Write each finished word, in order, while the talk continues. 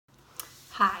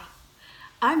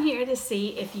I'm here to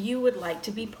see if you would like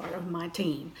to be part of my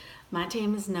team. My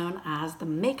team is known as the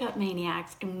Makeup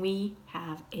Maniacs, and we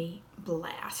have a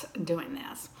blast doing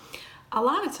this. A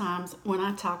lot of times when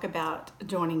I talk about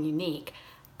joining Younique,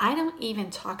 I don't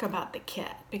even talk about the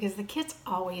kit because the kit's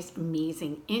always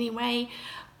amazing anyway,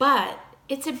 but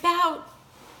it's about,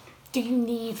 do you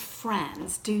need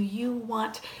friends? Do you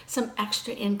want some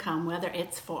extra income, whether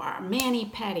it's for a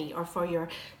mani-pedi or for your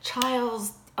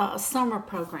child's summer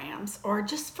programs, or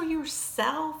just for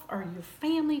yourself or your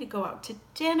family to go out to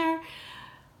dinner?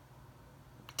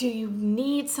 Do you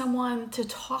need someone to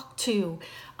talk to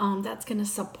that's going to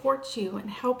support you and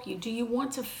help you? Do you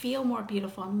want to feel more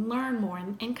beautiful and learn more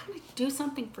and kind of do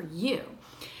something for you?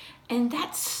 And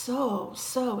that's so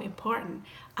important.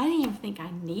 I didn't even think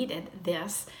I needed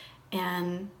this,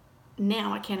 and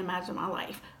now I can't imagine my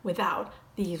life without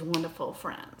these wonderful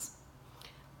friends.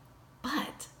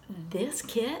 But this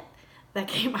kit that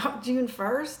came out June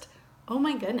 1st, oh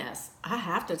my goodness, I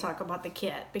have to talk about the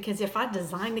kit, because if I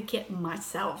designed the kit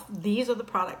myself, these are the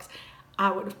products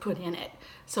I would have put in it.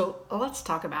 So let's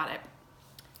talk about it.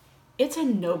 It's a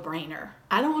no-brainer.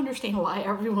 I don't understand why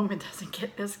every woman doesn't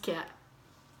get this kit.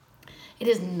 It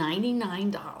is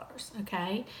 $99,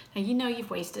 okay? Now you know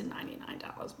you've wasted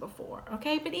 $99 before,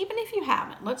 okay? But even if you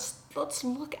haven't, let's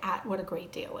look at what a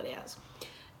great deal it is.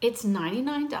 It's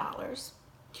 $99.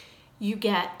 You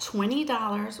get $20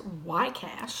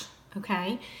 YCash,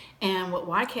 okay? And what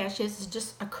YCash is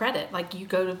just a credit. Like you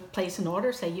go to place an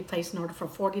order, say you place an order for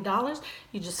 $40,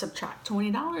 you just subtract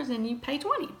 $20 and you pay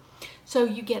 $20. So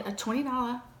you get a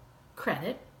 $20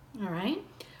 credit, all right?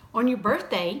 On your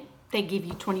birthday, they give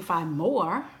you 25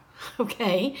 more,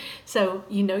 okay? So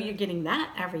you know you're getting that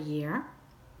every year.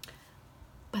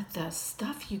 But the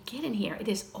stuff you get in here, it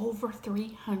is over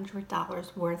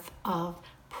 $300 worth of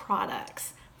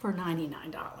products for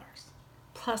 $99,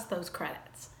 plus those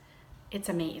credits. It's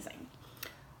amazing.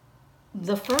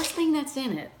 The first thing that's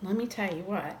in it, let me tell you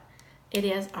what, it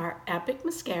is our Epic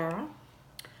Mascara,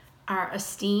 our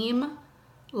Esteem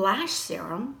Lash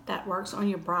Serum that works on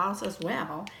your brows as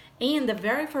well, and the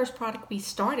very first product we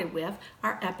started with,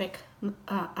 our Epic,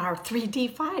 our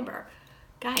 3D Fiber.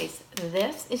 Guys,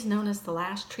 this is known as the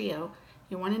Lash Trio.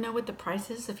 You want to know what the price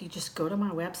is if you just go to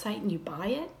my website and you buy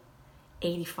it?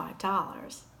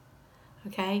 $85.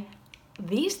 Okay?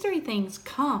 These three things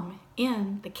come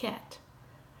in the kit,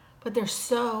 but there's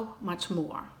so much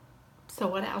more. So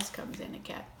what else comes in a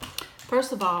kit?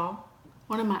 First of all,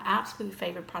 one of my absolute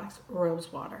favorite products,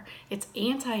 Rose Water. It's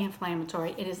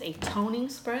anti-inflammatory. It is a toning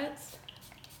spritz,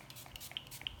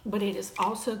 but it is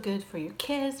also good for your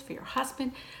kids, for your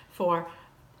husband, for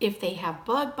if they have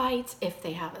bug bites, if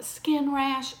they have a skin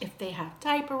rash, if they have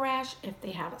diaper rash, if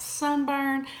they have a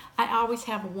sunburn. I always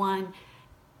have one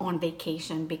on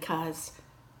vacation because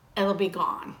it'll be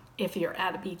gone if you're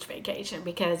at a beach vacation,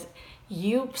 because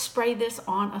you spray this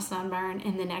on a sunburn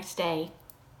and the next day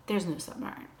there's no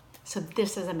sunburn. So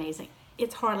this is amazing.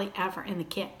 It's hardly ever in the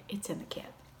kit. It's in the kit.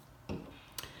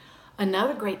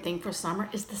 Another great thing for summer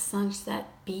is the Sunset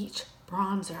Beach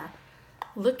Bronzer.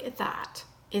 Look at that.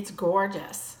 It's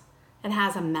gorgeous. It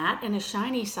has a matte and a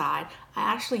shiny side. I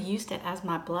actually used it as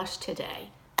my blush today.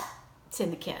 It's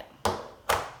in the kit.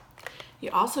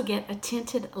 You also get a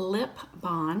tinted lip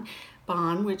balm,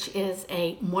 which is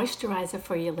a moisturizer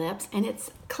for your lips, and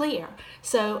it's clear.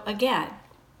 So again,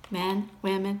 men,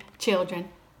 women, children,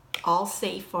 all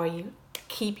safe for you.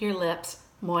 Keep your lips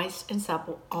moist and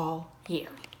supple all year.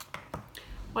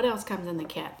 What else comes in the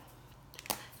kit?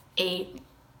 A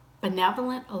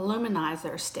Benevolent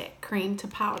Luminizer Stick, cream to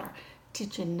powder.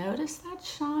 Did you notice that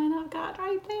shine I've got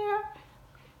right there?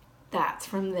 That's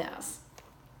from this.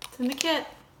 It's in the kit.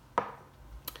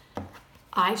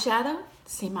 Eyeshadow.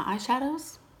 See my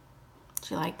eyeshadows?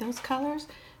 Do you like those colors?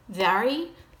 Very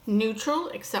neutral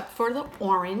except for the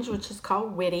orange, which is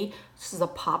called Witty. This is a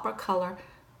popper color.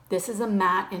 This is a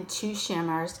matte and two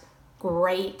shimmers.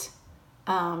 Great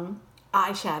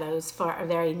eyeshadows for a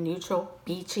very neutral,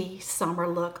 beachy summer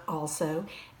look also.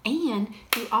 And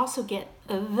you also get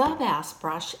the best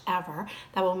brush ever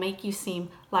that will make you seem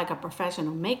like a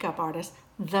professional makeup artist,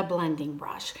 the blending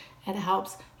brush. It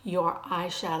helps your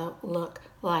eyeshadow look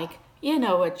like you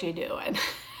know what you're doing.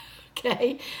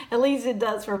 Okay? At least it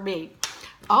does for me.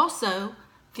 Also,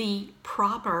 the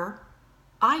Proper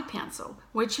Eye Pencil,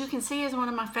 which you can see is one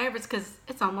of my favorites because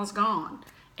it's almost gone.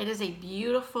 It is a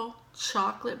beautiful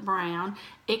chocolate brown.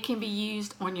 It can be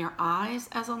used on your eyes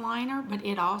as a liner, but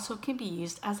it also can be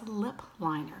used as a lip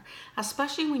liner,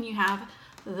 especially when you have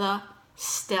the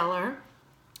Stellar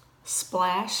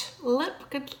Splash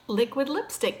liquid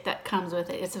lipstick that comes with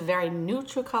it. It's a very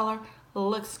neutral color,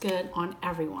 looks good on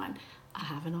everyone. I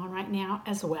have it on right now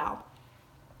as well.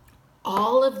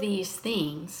 All of these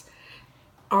things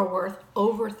are worth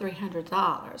over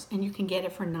 $300, and you can get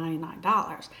it for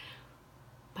 $99.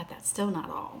 But that's still not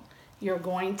all. You're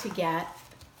going to get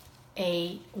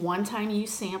a one-time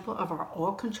use sample of our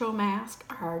oil control mask,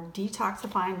 our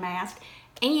detoxifying mask,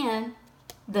 and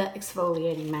the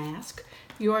exfoliating mask.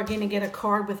 You are going to get a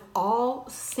card with all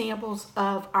samples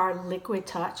of our Liquid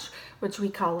Touch, which we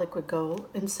call Liquid Gold.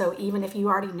 And so even if you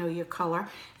already know your color,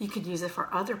 you could use it for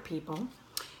other people.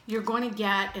 You're going to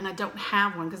get, and I don't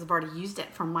have one because I've already used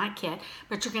it from my kit,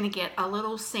 but you're going to get a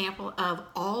little sample of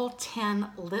all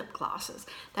 10 lip glosses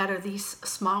that are these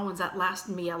small ones that last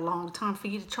me a long time for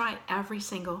you to try every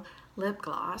single lip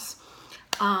gloss.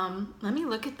 Let me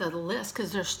look at the list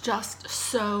because there's just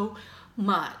so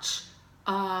much.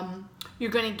 You're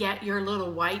going to get your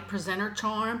little white presenter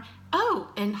charm. Oh,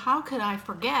 and how could I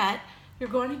forget? You're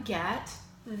going to get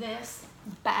this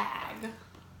bag.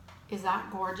 Is that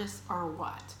gorgeous or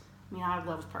what? I mean, I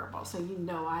love purple, so you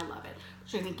know I love it.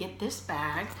 So you're gonna get this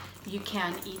bag. You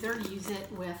can either use it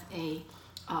with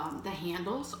the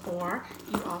handles, or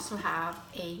you also have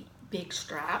a big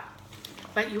strap.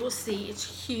 But you will see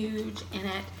it's huge in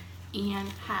it and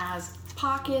has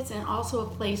pockets and also a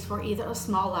place for either a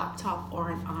small laptop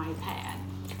or an iPad.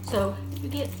 So you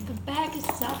get, the bag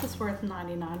itself is worth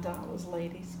 $99,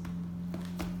 ladies.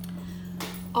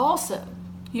 Also,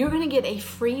 you're going to get a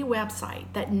free website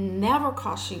that never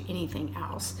costs you anything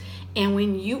else. And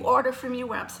when you order from your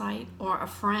website, or a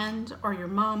friend or your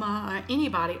mama or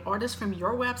anybody orders from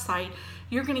your website,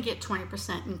 you're going to get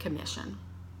 20% in commission.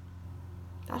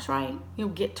 That's right, you'll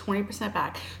get 20%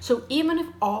 back. So even if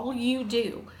all you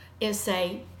do is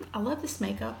say, I love this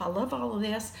makeup, I love all of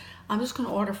this, I'm just going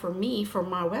to order for me for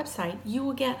my website, you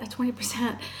will get a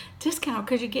 20% discount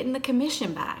because you're getting the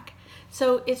commission back.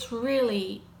 So it's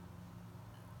really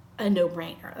a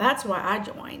no-brainer. That's why I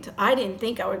joined. I didn't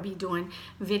think I would be doing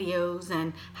videos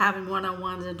and having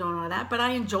one-on-ones and doing all that, but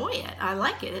I enjoy it. I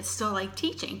like it. It's still like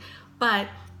teaching. But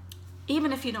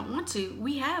even if you don't want to,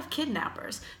 we have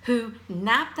kidnappers who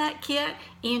nap that kit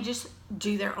and just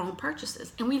do their own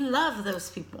purchases. And we love those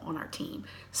people on our team.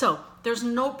 So there's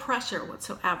no pressure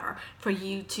whatsoever for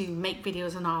you to make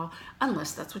videos and all,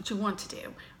 unless that's what you want to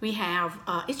do. We have,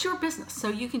 it's your business, so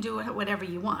you can do whatever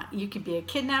you want. You can be a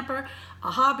kidnapper,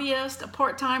 a hobbyist, a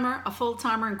part-timer, a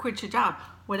full-timer, and quit your job.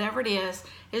 Whatever it is,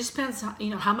 it just depends,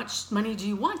 how much money do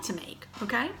you want to make,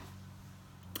 okay?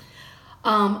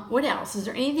 What else? Is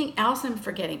there anything else I'm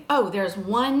forgetting? Oh, there's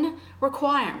one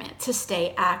requirement to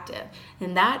stay active,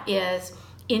 and that is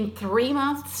in 3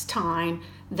 months' time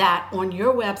that on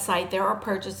your website there are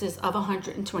purchases of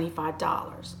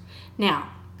 $125. Now,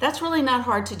 that's really not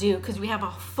hard to do because we have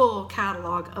a full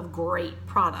catalog of great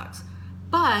products.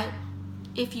 But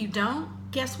if you don't,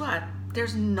 guess what?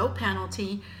 There's no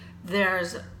penalty.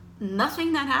 There's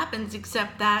nothing that happens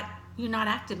except that you're not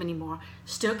active anymore.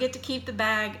 Still get to keep the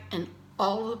bag and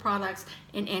all of the products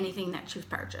and anything that you've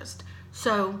purchased.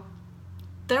 So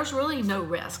there's really no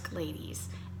risk, ladies.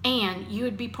 And you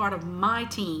would be part of my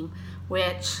team,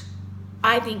 which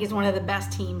I think is one of the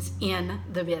best teams in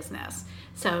the business.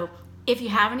 So if you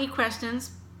have any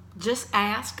questions, just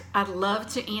ask. I'd love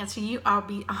to answer you. I'll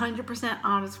be 100%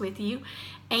 honest with you.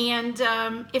 And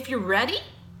if you're ready,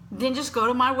 then just go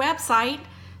to my website,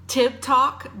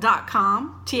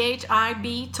 tibtalk.com,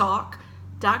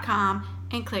 THIB-talk.com,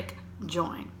 and click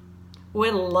join.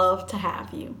 We'd love to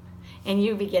have you, and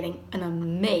you'll be getting an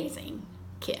amazing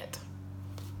kit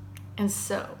and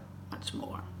so much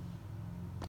more.